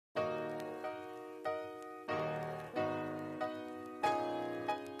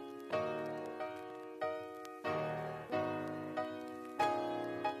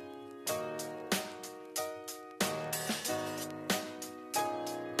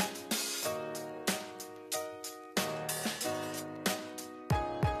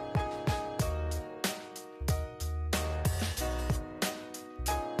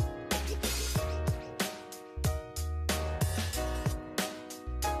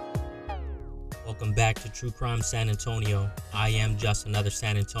Welcome back to True Crime San Antonio. I am just another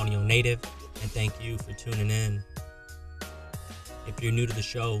San Antonio native, and thank you for tuning in. If you're new to the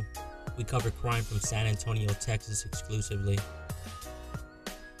show, we cover crime from San Antonio, Texas exclusively.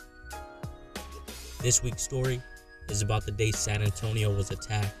 This week's story is about the day San Antonio was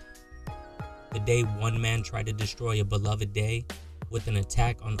attacked. The day one man tried to destroy a beloved day with an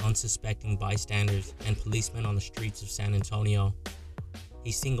attack on unsuspecting bystanders and policemen on the streets of San Antonio.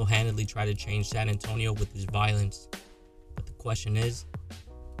 He single-handedly tried to change San Antonio with his violence. But the question is,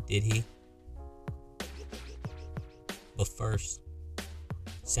 did he? But first,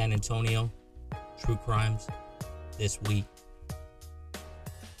 San Antonio, true crimes, this week.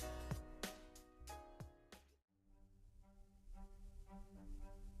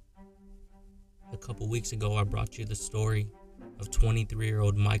 A couple weeks ago, I brought you the story of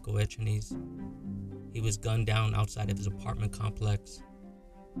 23-year-old Michael Echeniz. He was gunned down outside of his apartment complex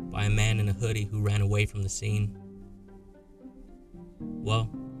by a man in a hoodie who ran away from the scene. Well,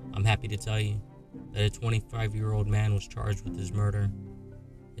 I'm happy to tell you that a 25-year-old man was charged with his murder.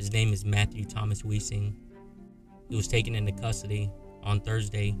 His name is Matthew Thomas Wiesing. He was taken into custody on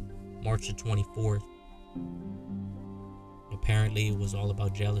Thursday, March the 24th. Apparently, it was all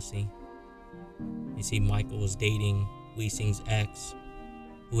about jealousy. You see, Michael was dating Wiesing's ex,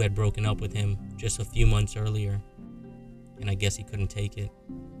 who had broken up with him just a few months earlier, and I guess he couldn't take it.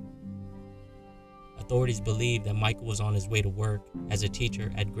 Authorities believe that Michael was on his way to work as a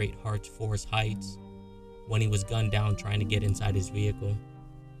teacher at Great Hearts Forest Heights when he was gunned down trying to get inside his vehicle.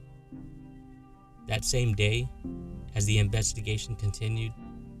 That same day, as the investigation continued,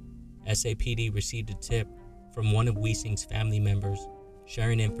 SAPD received a tip from one of Wiesing's family members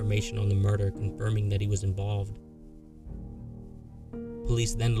sharing information on the murder, confirming that he was involved.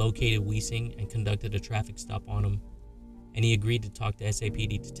 Police then located Wiesing and conducted a traffic stop on him, and he agreed to talk to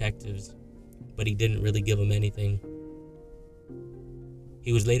SAPD detectives, but he didn't really give them anything.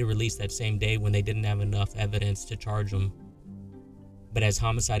 He was later released that same day when they didn't have enough evidence to charge him. But as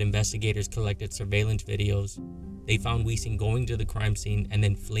homicide investigators collected surveillance videos, they found Wiesing going to the crime scene and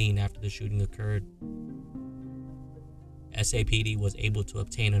then fleeing after the shooting occurred. SAPD was able to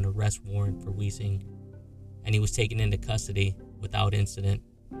obtain an arrest warrant for Wiesing, and he was taken into custody without incident.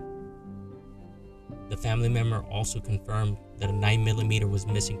 The family member also confirmed that a 9mm was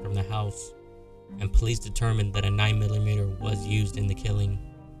missing from the house, and police determined that a 9mm was used in the killing.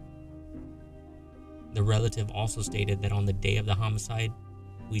 The relative also stated that on the day of the homicide,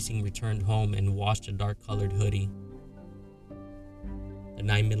 Wiesing returned home and washed a dark-colored hoodie. The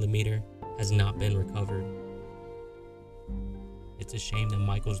 9mm has not been recovered. It's a shame that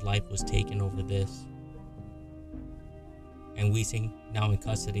Michael's life was taken over this. And Wiesing, now in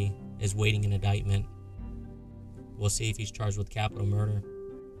custody, is waiting an indictment. We'll see if he's charged with capital murder.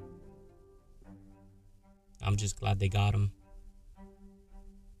 I'm just glad they got him.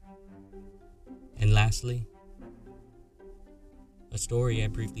 And lastly, a story I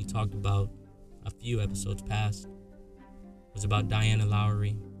briefly talked about a few episodes past was about Diana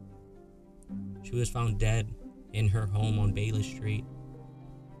Lowry. She was found dead in her home on Bailey Street,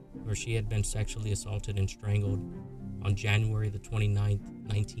 where she had been sexually assaulted and strangled on January the 29th,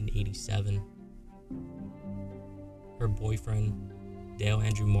 1987. Her boyfriend, Dale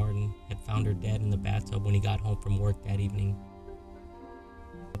Andrew Martin, had found her dead in the bathtub when he got home from work that evening.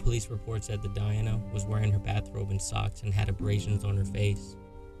 The police report said that Diana was wearing her bathrobe and socks and had abrasions on her face.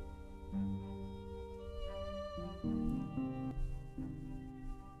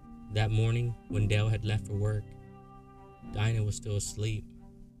 That morning, when Dale had left for work, Diana was still asleep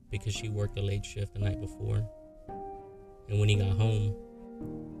because she worked a late shift the night before. And when he got home,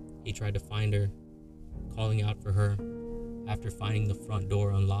 he tried to find her, calling out for her after finding the front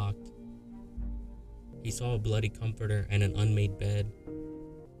door unlocked. He saw a bloody comforter and an unmade bed,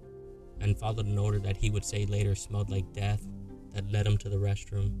 and followed an odor that he would say later smelled like death that led him to the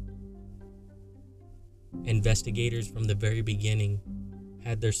restroom. Investigators from the very beginning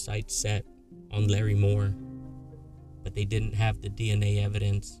had their sights set on Larry Moore, but they didn't have the DNA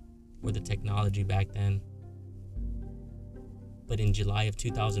evidence or the technology back then. But in July of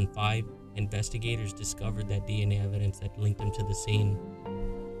 2005, investigators discovered that DNA evidence that linked him to the scene.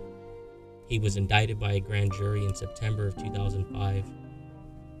 He was indicted by a grand jury in September of 2005,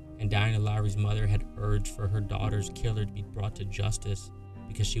 and Diana Lowry's mother had urged for her daughter's killer to be brought to justice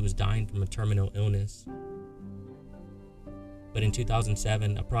because she was dying from a terminal illness. But in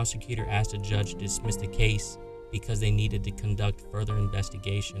 2007, a prosecutor asked a judge to dismiss the case because they needed to conduct further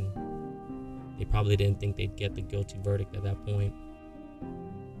investigation. They probably didn't think they'd get the guilty verdict at that point.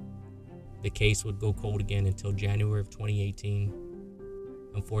 The case would go cold again until January of 2018.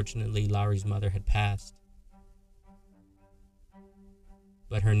 Unfortunately, Lowry's mother had passed.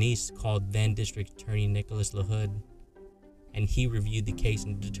 But her niece called then District Attorney Nicholas LaHood, and he reviewed the case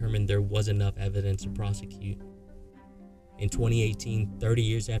and determined there was enough evidence to prosecute. In 2018, 30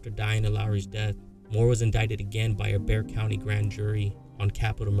 years after Diana Lowry's death, Moore was indicted again by a Bexar County grand jury on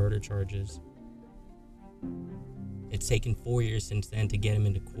capital murder charges. It's taken 4 years since then to get him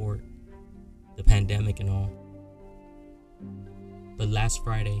into court, the pandemic and all. But last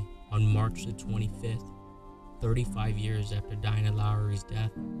Friday, on March the 25th, 35 years after Diana Lowry's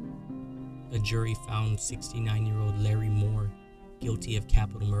death, a jury found 69-year-old Larry Moore guilty of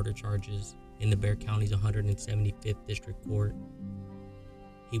capital murder charges in the Bexar County's 175th District Court.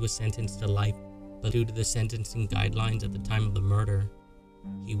 He was sentenced to life, but due to the sentencing guidelines at the time of the murder,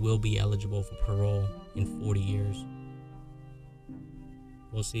 he will be eligible for parole in 40 years.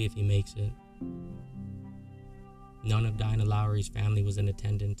 We'll see if he makes it. None of Diana Lowry's family was in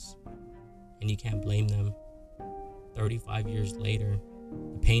attendance, and you can't blame them. 35 years later,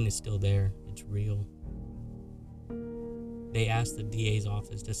 the pain is still there. It's real. They asked the DA's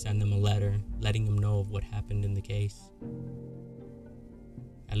office to send them a letter letting them know of what happened in the case.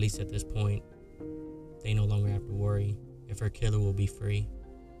 At least at this point, they no longer have to worry if her killer will be free.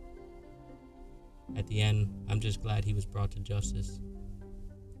 At the end, I'm just glad he was brought to justice.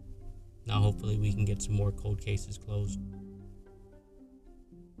 Now hopefully we can get some more cold cases closed.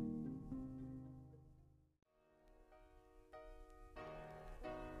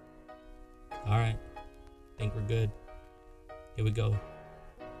 Alright, think we're good. Here we go.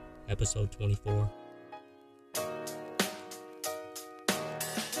 Episode 24.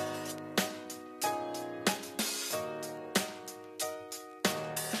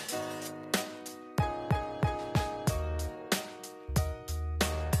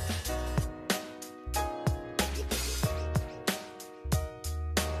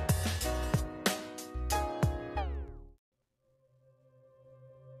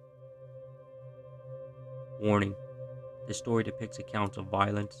 Warning. This story depicts accounts of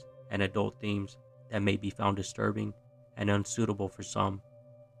violence and adult themes that may be found disturbing and unsuitable for some.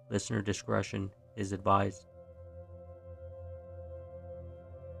 Listener discretion is advised.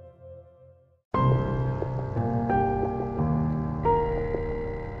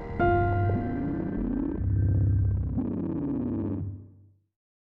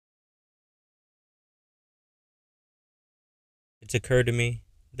 It's occurred to me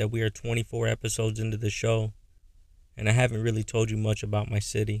that we are 24 episodes into the show, and I haven't really told you much about my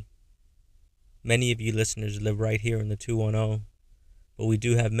city. Many of you listeners live right here in the 210, but we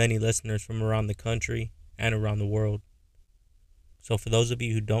do have many listeners from around the country and around the world. So for those of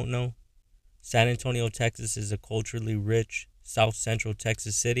you who don't know, San Antonio, Texas is a culturally rich South Central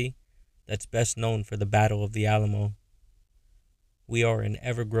Texas city that's best known for the Battle of the Alamo. We are an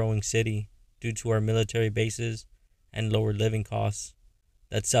ever-growing city due to our military bases and lower living costs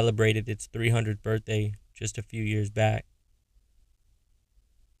that celebrated its 300th birthday just a few years back.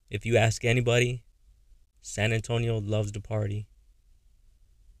 If you ask anybody, San Antonio loves to party.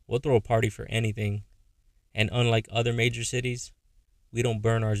 We'll throw a party for anything, and unlike other major cities, we don't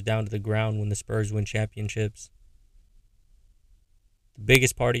burn ours down to the ground when the Spurs win championships. The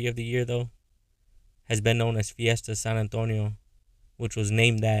biggest party of the year, though, has been known as Fiesta San Antonio, which was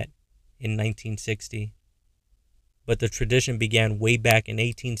named that in 1960. But the tradition began way back in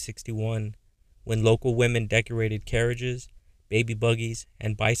 1861 when local women decorated carriages, baby buggies,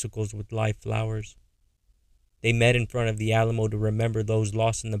 and bicycles with live flowers. They met in front of the Alamo to remember those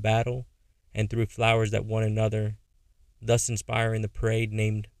lost in the battle and threw flowers at one another, thus inspiring the parade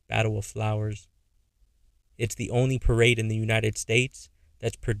named Battle of Flowers. It's the only parade in the United States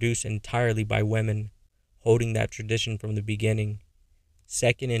that's produced entirely by women, holding that tradition from the beginning,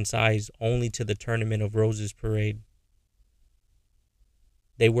 second in size only to the Tournament of Roses parade.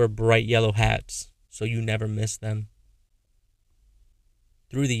 They wear bright yellow hats, so you never miss them.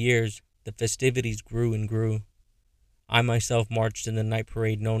 Through the years, the festivities grew and grew. I myself marched in the night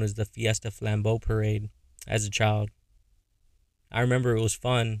parade known as the Fiesta Flambeau Parade as a child. I remember it was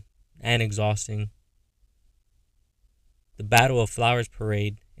fun and exhausting. The Battle of Flowers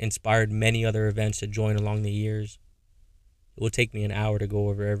Parade inspired many other events to join along the years. It will take me an hour to go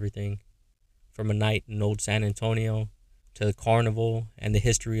over everything, from a night in Old San Antonio to the carnival and the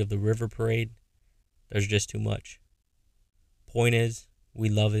history of the River Parade. There's just too much. Point is, we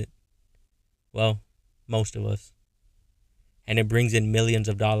love it. Well, most of us. And it brings in millions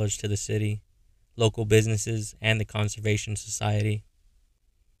of dollars to the city, local businesses, and the Conservation Society.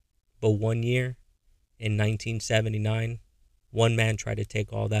 But one year, in 1979, one man tried to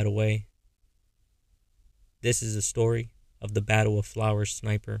take all that away. This is a story of the Battle of Flowers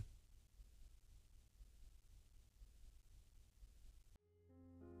sniper.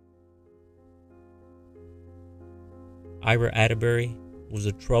 Ira Atterbury was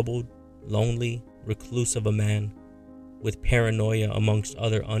a troubled, lonely, recluse of a man with paranoia amongst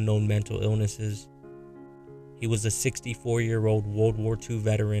other unknown mental illnesses. He was a 64-year-old World War II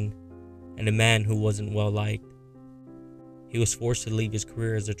veteran and a man who wasn't well liked. He was forced to leave his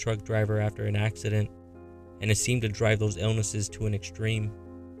career as a truck driver after an accident, and it seemed to drive those illnesses to an extreme.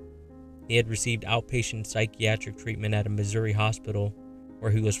 He had received outpatient psychiatric treatment at a Missouri hospital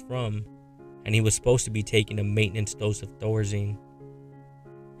where he was from, and he was supposed to be taking a maintenance dose of Thorazine.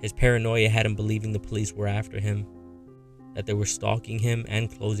 His paranoia had him believing the police were after him, that they were stalking him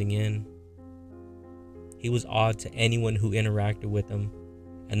and closing in. He was odd to anyone who interacted with him,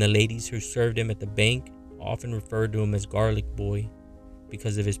 and the ladies who served him at the bank often referred to him as Garlic Boy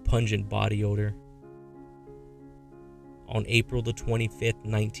because of his pungent body odor. On April the 25th,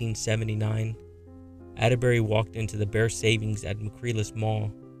 1979, Atterbury walked into the Bear Savings at McCreeless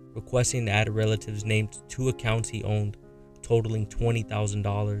Mall, requesting to add a relative's name to 2 accounts he owned, totaling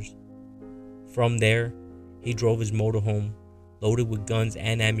 $20,000. From there, he drove his motorhome, loaded with guns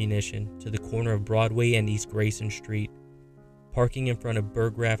and ammunition, to the corner of Broadway and East Grayson Street, parking in front of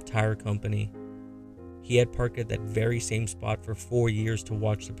Burgraff Tire Company. He had parked at that very same spot for 4 years to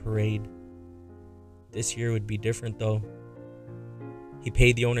watch the parade. This year would be different though. He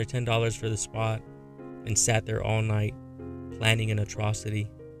paid the owner $10 for the spot and sat there all night, planning an atrocity.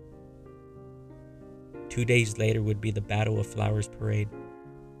 2 days later would be the Battle of Flowers parade.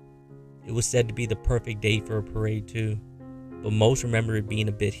 It was said to be the perfect day for a parade too, but most remember it being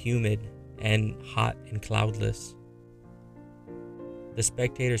a bit humid and hot and cloudless. The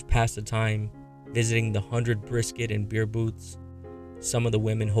spectators passed the time visiting the 100 brisket and beer booths, some of the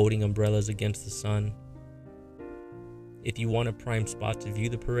women holding umbrellas against the sun. If you want a prime spot to view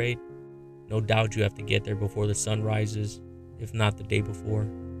the parade, no doubt you have to get there before the sun rises, if not the day before.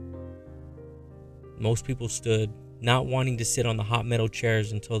 Most people stood, not wanting to sit on the hot metal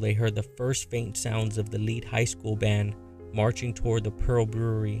chairs until they heard the first faint sounds of the lead high school band marching toward the Pearl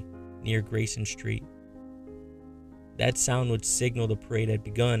Brewery near Grayson Street. That sound would signal the parade had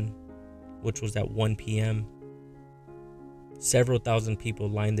begun, which was at 1 p.m. Several thousand people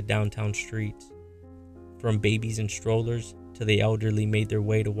lined the downtown streets. From babies in strollers to the elderly made their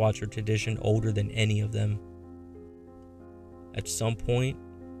way to watch a tradition older than any of them. At some point,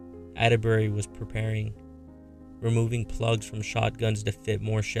 Atterbury was preparing, removing plugs from shotguns to fit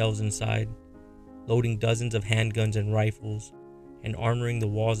more shells inside, loading dozens of handguns and rifles, and armoring the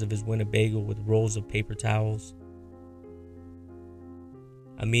walls of his Winnebago with rolls of paper towels.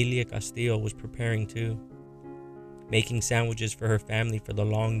 Amelia Castillo was preparing too, making sandwiches for her family for the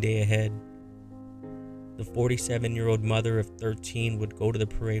long day ahead. The 47-year-old mother of 13 would go to the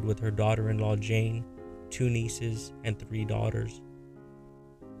parade with her daughter-in-law Jane, 2 nieces, and 3 daughters.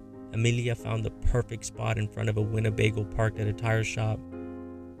 Amelia found the perfect spot in front of a Winnebago parked at a tire shop.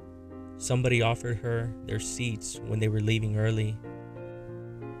 Somebody offered her their seats when they were leaving early.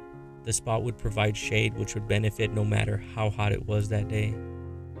 The spot would provide shade, which would benefit no matter how hot it was that day.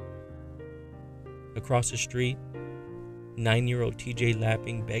 Across the street, 9-year-old TJ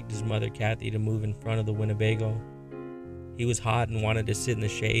Lapping begged his mother Kathy to move in front of the Winnebago. He was hot and wanted to sit in the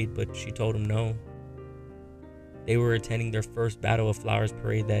shade, but she told him no. They were attending their first Battle of Flowers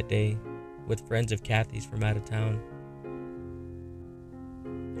parade that day, with friends of Kathy's from out of town.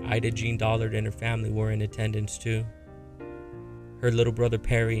 Ida Jean Dollard and her family were in attendance too. Her little brother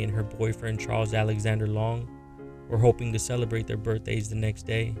Perry and her boyfriend Charles Alexander Long were hoping to celebrate their birthdays the next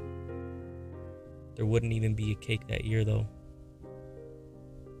day. There wouldn't even be a cake that year though.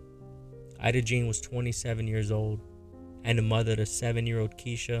 Ida Jean was 27 years old and a mother to 7-year-old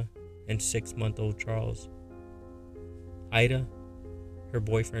Keisha and 6-month-old Charles. Ida, her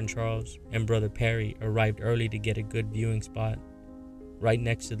boyfriend Charles, and brother Perry arrived early to get a good viewing spot right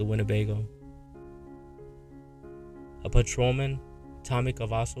next to the Winnebago. A patrolman, Tommy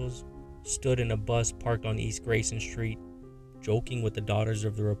Cavazos, stood in a bus parked on East Grayson Street, joking with the Daughters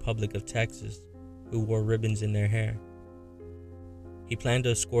of the Republic of Texas, who wore ribbons in their hair. He planned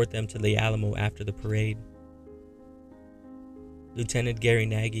to escort them to the Alamo after the parade. Lieutenant Gary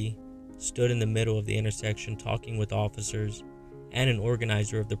Nagy stood in the middle of the intersection talking with officers and an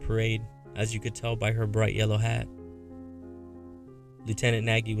organizer of the parade, as you could tell by her bright yellow hat. Lieutenant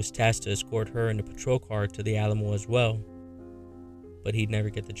Nagy was tasked to escort her in a patrol car to the Alamo as well, but he'd never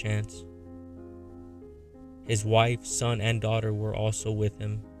get the chance. His wife, son, and daughter were also with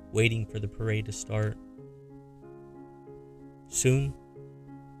him, waiting for the parade to start. Soon,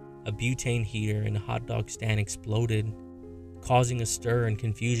 a butane heater in a hot dog stand exploded, causing a stir and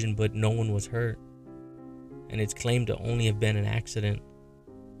confusion, but no one was hurt, and it's claimed to only have been an accident.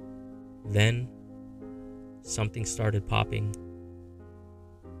 Then, something started popping.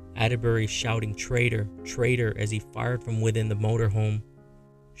 Atterbury shouting "Traitor, traitor" as he fired from within the motorhome,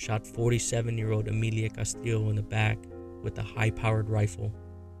 shot 47-year-old Emilia Castillo in the back with a high-powered rifle.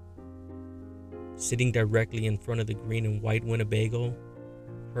 Sitting directly in front of the green and white Winnebago,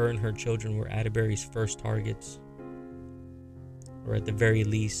 her and her children were Atterbury's first targets. Or at the very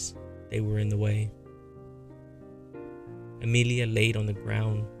least, they were in the way. Emilia laid on the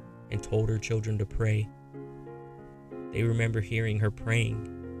ground and told her children to pray. They remember hearing her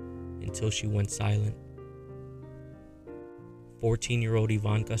praying until she went silent. 14-year-old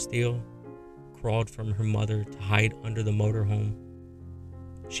Yvonne Castillo crawled from her mother to hide under the motorhome.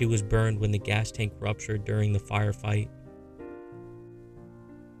 She was burned when the gas tank ruptured during the firefight.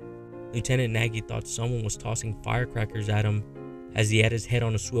 Lieutenant Nagy thought someone was tossing firecrackers at him as he had his head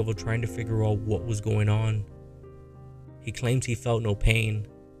on a swivel trying to figure out what was going on. He claims he felt no pain,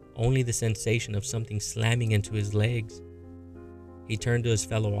 only the sensation of something slamming into his legs. He turned to his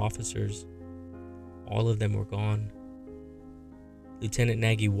fellow officers. All of them were gone. Lieutenant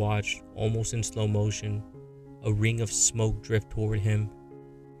Nagy watched, almost in slow motion, a ring of smoke drift toward him.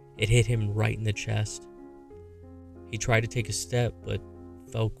 It hit him right in the chest. He tried to take a step, but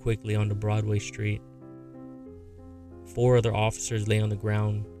fell quickly onto Broadway Street. 4 other officers lay on the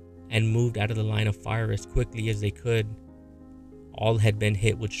ground and moved out of the line of fire as quickly as they could. All had been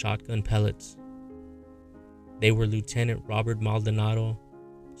hit with shotgun pellets. They were Lieutenant Robert Maldonado,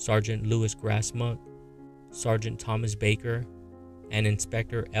 Sergeant Louis Grassmuck, Sergeant Thomas Baker, and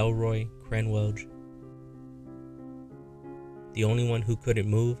Inspector Elroy Krenwelge. The only one who couldn't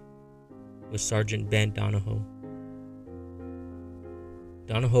move was Sergeant Ben Donahoe.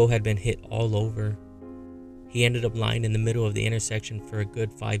 Donahoe had been hit all over. He ended up lying in the middle of the intersection for a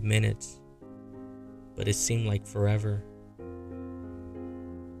good 5 minutes, but it seemed like forever.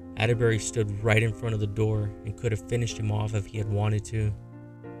 Atterbury stood right in front of the door and could have finished him off if he had wanted to.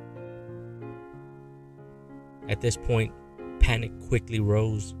 At this point, panic quickly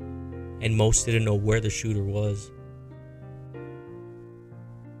rose, and most didn't know where the shooter was.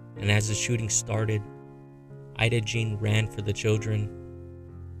 And as the shooting started, Ida Jean ran for the children,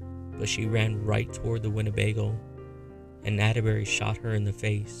 but she ran right toward the Winnebago, and Atterbury shot her in the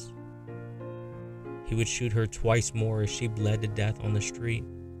face. He would shoot her twice more as she bled to death on the street.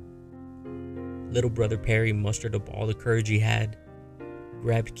 Little brother Perry mustered up all the courage he had,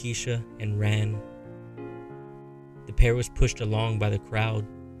 grabbed Keisha, and ran. The pair was pushed along by the crowd,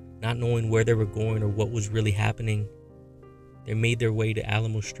 not knowing where they were going or what was really happening. They made their way to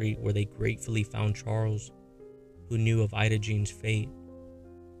Alamo Street, where they gratefully found Charles, who knew of Ida Jean's fate.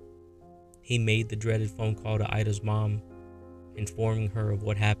 He made the dreaded phone call to Ida's mom, informing her of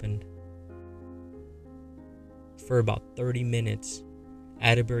what happened. For about 30 minutes,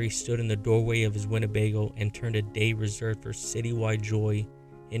 Atterbury stood in the doorway of his Winnebago and turned a day reserved for citywide joy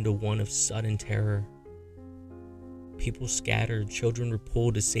into one of sudden terror. People scattered, children were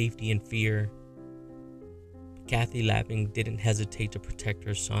pulled to safety in fear. But Kathy Lapping didn't hesitate to protect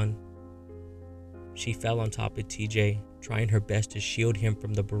her son. She fell on top of TJ, trying her best to shield him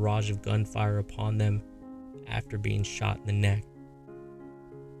from the barrage of gunfire upon them after being shot in the neck.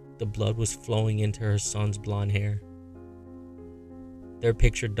 The blood was flowing into her son's blonde hair. Their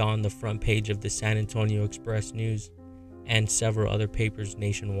picture donned the front page of the San Antonio Express-News and several other papers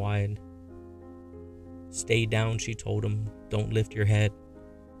nationwide. "Stay down," she told him. "Don't lift your head."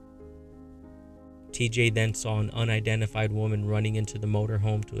 TJ then saw an unidentified woman running into the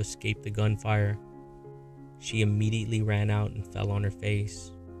motorhome to escape the gunfire. She immediately ran out and fell on her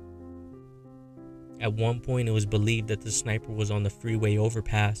face. At one point, it was believed that the sniper was on the freeway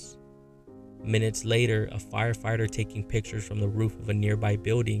overpass. Minutes later, a firefighter taking pictures from the roof of a nearby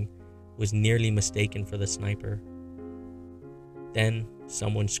building was nearly mistaken for the sniper. Then,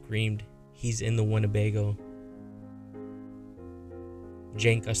 someone screamed, "He's in the Winnebago."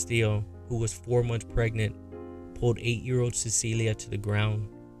 Jane Castillo, who was 4 months pregnant, pulled 8-year-old Cecilia to the ground.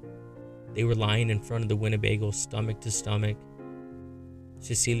 They were lying in front of the Winnebago, stomach to stomach.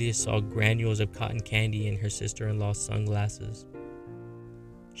 Cecilia saw granules of cotton candy in her sister-in-law's sunglasses.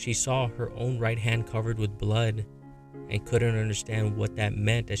 She saw her own right hand covered with blood and couldn't understand what that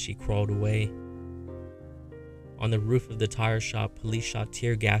meant as she crawled away. On the roof of the tire shop, police shot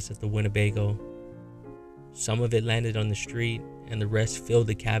tear gas at the Winnebago. Some of it landed on the street, and the rest filled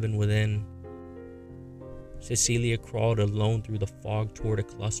the cabin within. Cecilia crawled alone through the fog toward a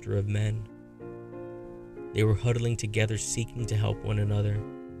cluster of men. They were huddling together, seeking to help one another.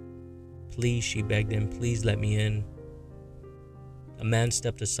 "Please," she begged them, "please let me in." A man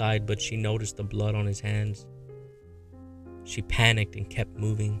stepped aside, but she noticed the blood on his hands. She panicked and kept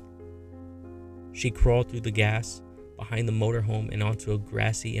moving. She crawled through the gas, behind the motorhome and onto a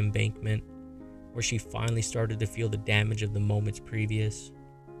grassy embankment, where she finally started to feel the damage of the moments previous.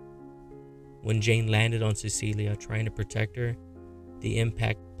 When Jane landed on Cecilia, trying to protect her, the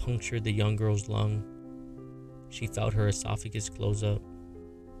impact punctured the young girl's lung. She felt her esophagus close up.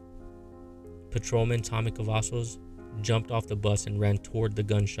 Patrolman Tommy Cavazos jumped off the bus and ran toward the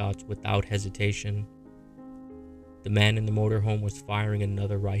gunshots without hesitation. The man in the motorhome was firing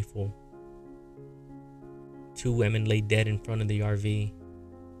another rifle. 2 women lay dead in front of the RV,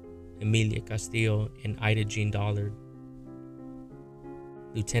 Emilia Castillo and Ida Jean Dollard.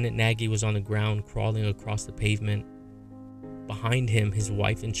 Lieutenant Nagy was on the ground, crawling across the pavement. Behind him, his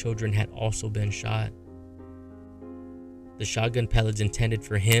wife and children had also been shot. The shotgun pellets intended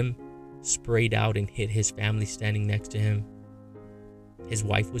for him sprayed out and hit his family standing next to him. His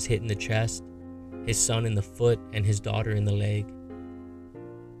wife was hit in the chest, his son in the foot, and his daughter in the leg.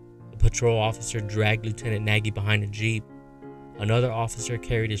 A patrol officer dragged Lieutenant Nagy behind a jeep. Another officer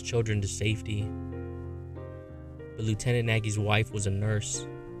carried his children to safety. But Lieutenant Nagy's wife was a nurse.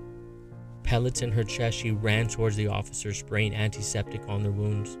 Pellets in her chest, she ran towards the officer, spraying antiseptic on their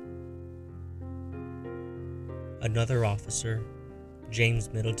wounds. Another officer,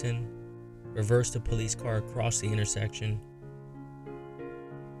 James Middleton, reversed a police car across the intersection.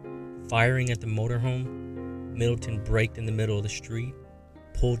 Firing at the motorhome, Middleton braked in the middle of the street,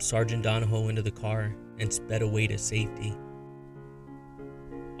 pulled Sergeant Donahoe into the car, and sped away to safety.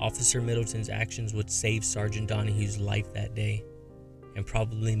 Officer Middleton's actions would save Sergeant Donahue's life that day, and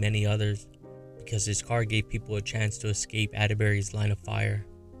probably many others, because his car gave people a chance to escape Atterbury's line of fire.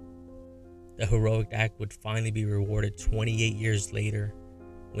 The heroic act would finally be rewarded 28 years later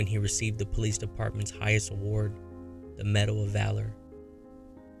when he received the police department's highest award, the Medal of Valor.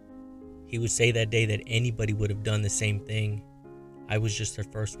 He would say that day that anybody would have done the same thing. I was just the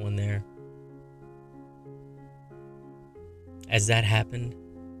first one there. As that happened,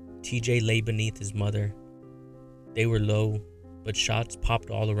 TJ lay beneath his mother. They were low, but shots popped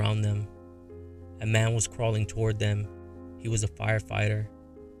all around them. A man was crawling toward them. He was a firefighter.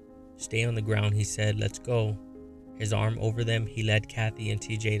 "Stay on the ground," he said. "Let's go." His arm over them, he led Kathy and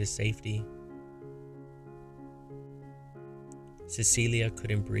TJ to safety. Cecilia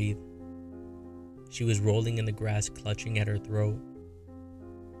couldn't breathe. She was rolling in the grass, clutching at her throat.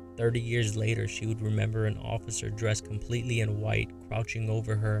 30 years later, she would remember an officer dressed completely in white crouching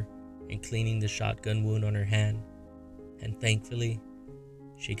over her and cleaning the shotgun wound on her hand. And thankfully,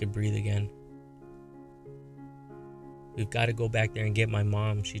 she could breathe again. "We've got to go back there and get my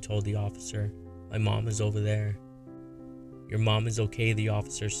mom," she told the officer. "My mom is over there." "Your mom is okay," the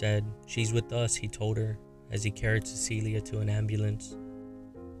officer said. "She's with us," he told her as he carried Cecilia to an ambulance.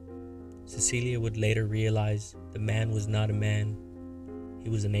 Cecilia would later realize the man was not a man. He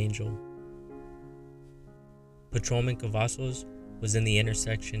was an angel. Patrolman Cavazos was in the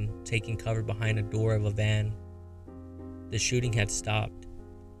intersection, taking cover behind a door of a van. The shooting had stopped,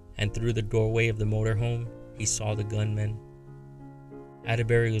 and through the doorway of the motorhome, he saw the gunman.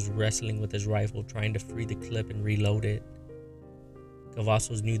 Atterbury was wrestling with his rifle, trying to free the clip and reload it.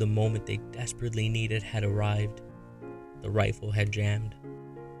 Cavazos knew the moment they desperately needed had arrived. The rifle had jammed.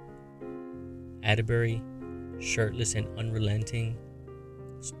 Atterbury, shirtless and unrelenting,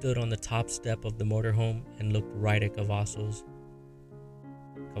 stood on the top step of the motorhome and looked right at Cavazos.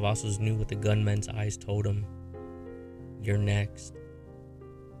 Cavazos knew what the gunman's eyes told him. "You're next."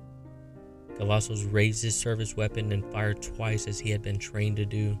 Cavazos raised his service weapon and fired twice as he had been trained to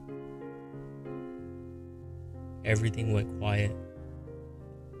do. Everything went quiet.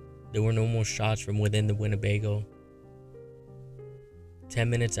 There were no more shots from within the Winnebago. 10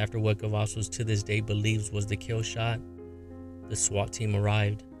 minutes after what Cavazos to this day believes was the kill shot, the SWAT team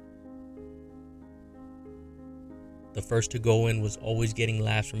arrived. The first to go in was always getting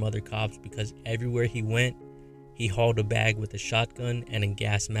laughs from other cops because everywhere he went, he hauled a bag with a shotgun and a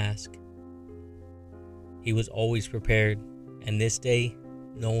gas mask. He was always prepared, and this day,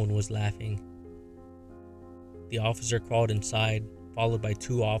 no one was laughing. The officer crawled inside, followed by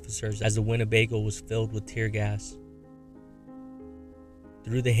 2 officers as the Winnebago was filled with tear gas.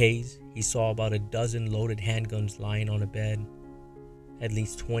 Through the haze, he saw about a dozen loaded handguns lying on a bed, at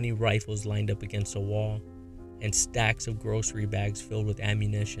least 20 rifles lined up against a wall, and stacks of grocery bags filled with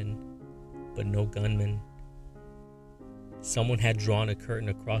ammunition, but no gunmen. Someone had drawn a curtain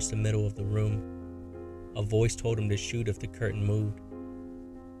across the middle of the room. A voice told him to shoot if the curtain moved.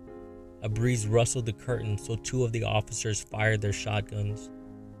 A breeze rustled the curtain, so 2 of the officers fired their shotguns.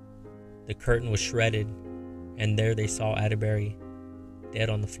 The curtain was shredded, and there they saw Atterbury, dead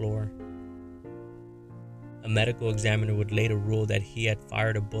on the floor. A medical examiner would later rule that he had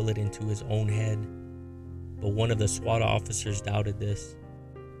fired a bullet into his own head, but one of the SWAT officers doubted this.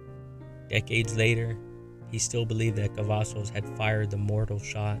 Decades later, he still believed that Cavazos had fired the mortal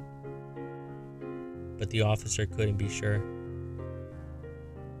shot, but the officer couldn't be sure.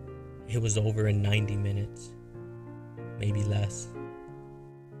 It was over in 90 minutes, maybe less.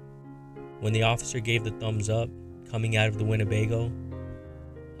 When the officer gave the thumbs up, coming out of the Winnebago,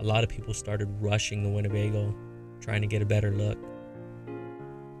 a lot of people started rushing the Winnebago, trying to get a better look.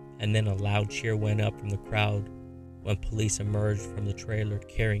 And then a loud cheer went up from the crowd when police emerged from the trailer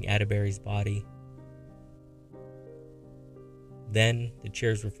carrying Atterbury's body. Then the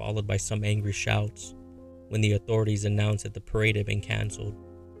cheers were followed by some angry shouts when the authorities announced that the parade had been canceled.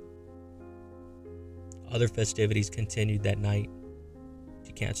 Other festivities continued that night.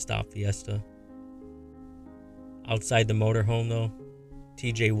 You can't stop Fiesta. Outside the motorhome, though,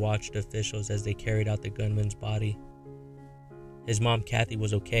 TJ watched officials as they carried out the gunman's body. His mom, Kathy,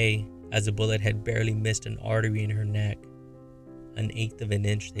 was okay, as the bullet had barely missed an artery in her neck, 1/8 of an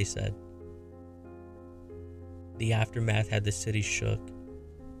inch, they said. The aftermath had the city shook.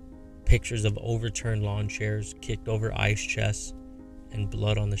 Pictures of overturned lawn chairs, kicked over ice chests, and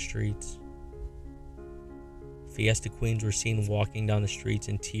blood on the streets. Fiesta queens were seen walking down the streets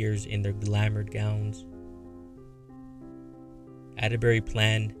in tears in their glamoured gowns. Atterbury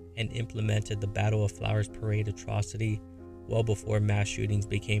planned and implemented the Battle of Flowers parade atrocity well before mass shootings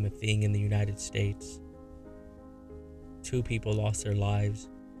became a thing in the United States. 2 people lost their lives,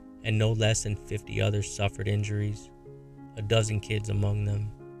 and no less than 50 others suffered injuries, a dozen kids among them.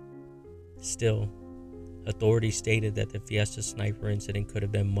 Still, authorities stated that the Fiesta sniper incident could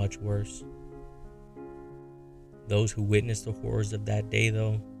have been much worse. Those who witnessed the horrors of that day,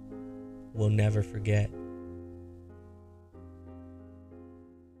 though, will never forget.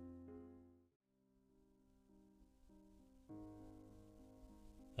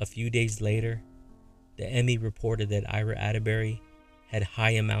 A few days later, the ME reported that Ira Atterbury had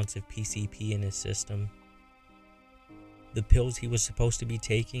high amounts of PCP in his system. The pills he was supposed to be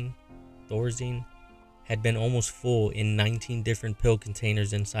taking, Thorazine, had been almost full in 19 different pill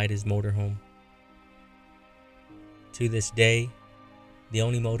containers inside his motorhome. To this day, the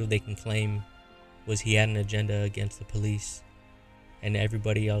only motive they can claim was he had an agenda against the police, and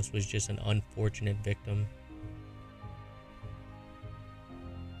everybody else was just an unfortunate victim.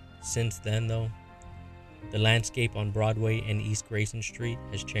 Since then, though, the landscape on Broadway and East Grayson Street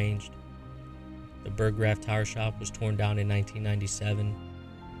has changed. The Burggraff Tire Shop was torn down in 1997,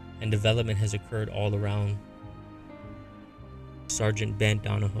 and development has occurred all around. Sergeant Ben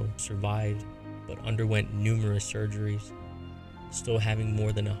Donahoe survived, but underwent numerous surgeries, still having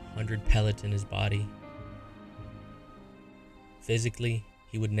more than 100 pellets in his body. Physically,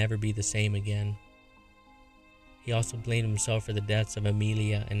 he would never be the same again. He also blamed himself for the deaths of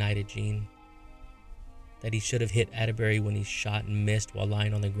Amelia and Ida Jean, that he should have hit Atterbury when he shot and missed while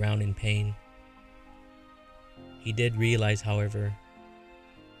lying on the ground in pain. He did realize, however,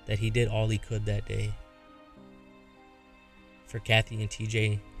 that he did all he could that day. For Kathy and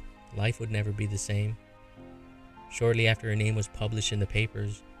TJ, life would never be the same. Shortly after her name was published in the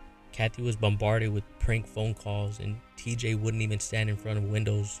papers, Kathy was bombarded with prank phone calls, and TJ wouldn't even stand in front of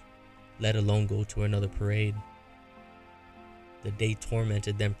windows, let alone go to another parade. The day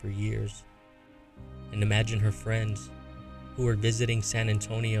tormented them for years. And imagine her friends, who were visiting San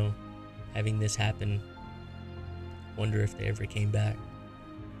Antonio, having this happen. Wonder if they ever came back.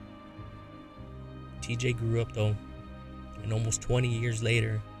 TJ grew up, though, and almost 20 years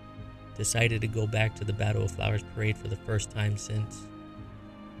later, decided to go back to the Battle of Flowers parade for the first time since.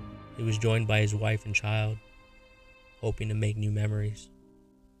 He was joined by his wife and child, hoping to make new memories.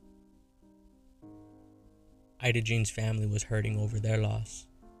 Ida Jean's family was hurting over their loss.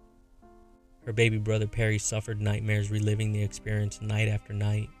 Her baby brother Perry suffered nightmares reliving the experience night after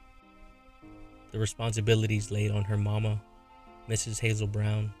night. The responsibilities laid on her mama, Mrs. Hazel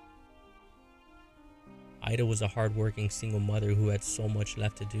Brown. Ida was a hardworking single mother who had so much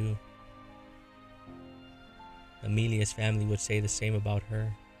left to do. Amelia's family would say the same about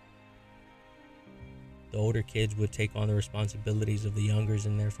her. The older kids would take on the responsibilities of the youngers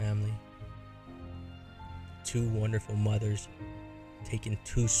in their family. 2 wonderful mothers taken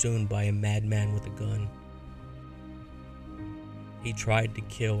too soon by a madman with a gun. He tried to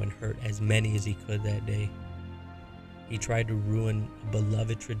kill and hurt as many as he could that day. He tried to ruin a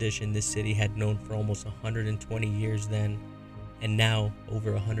beloved tradition this city had known for almost 120 years then, and now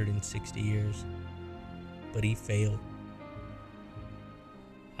over 160 years. But he failed.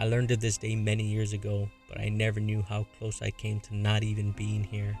 I learned of this day many years ago, but I never knew how close I came to not even being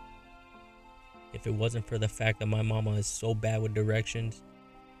here. If it wasn't for the fact that my mama is so bad with directions,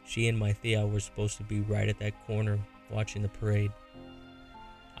 she and my tia were supposed to be right at that corner watching the parade.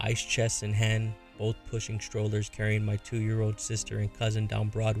 Ice chests in hand, both pushing strollers carrying my 2-year-old sister and cousin down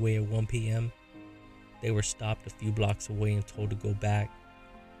Broadway at 1 p.m. They were stopped a few blocks away and told to go back.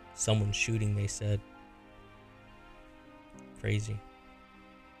 Someone's shooting, they said. Crazy.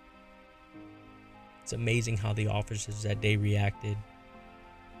 It's amazing how the officers that day reacted.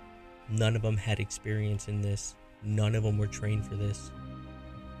 None of them had experience in this. None of them were trained for this.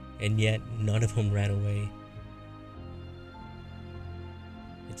 And yet, none of them ran away.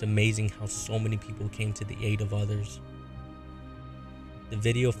 It's amazing how so many people came to the aid of others. The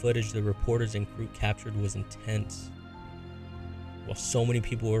video footage the reporters and crew captured was intense. While so many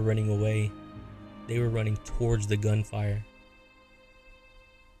people were running away, they were running towards the gunfire.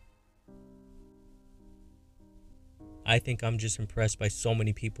 I think I'm just impressed by so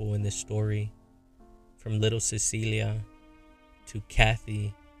many people in this story. From little Cecilia, to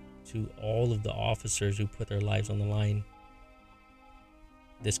Kathy, to all of the officers who put their lives on the line.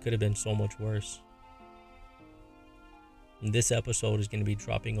 This could have been so much worse. And this episode is going to be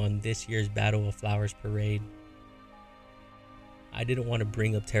dropping on this year's Battle of Flowers parade. I didn't want to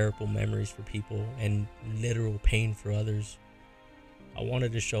bring up terrible memories for people and literal pain for others. I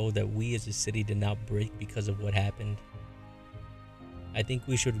wanted to show that we as a city did not break because of what happened. I think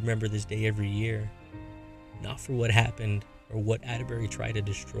we should remember this day every year, not for what happened or what Atterbury tried to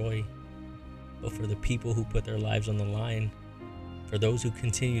destroy, but for the people who put their lives on the line, for those who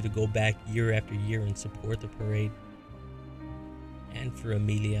continue to go back year after year and support the parade, and for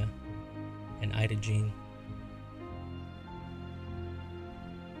Amelia and Ida Jean.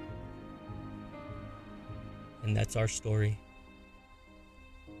 And that's our story.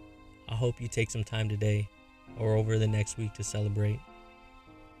 I hope you take some time today or over the next week to celebrate.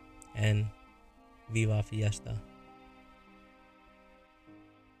 And Viva Fiesta.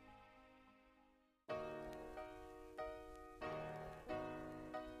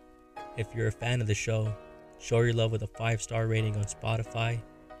 If you're a fan of the show, show your love with a 5-star rating on Spotify,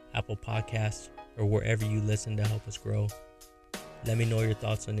 Apple Podcasts, or wherever you listen to help us grow. Let me know your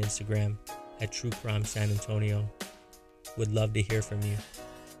thoughts on Instagram at True Crime San Antonio. Would love to hear from you.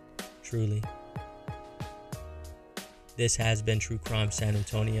 Truly. This has been True Crime San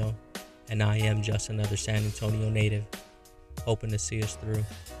Antonio, and I am just another San Antonio native, hoping to see us through.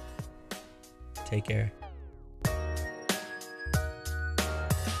 Take care.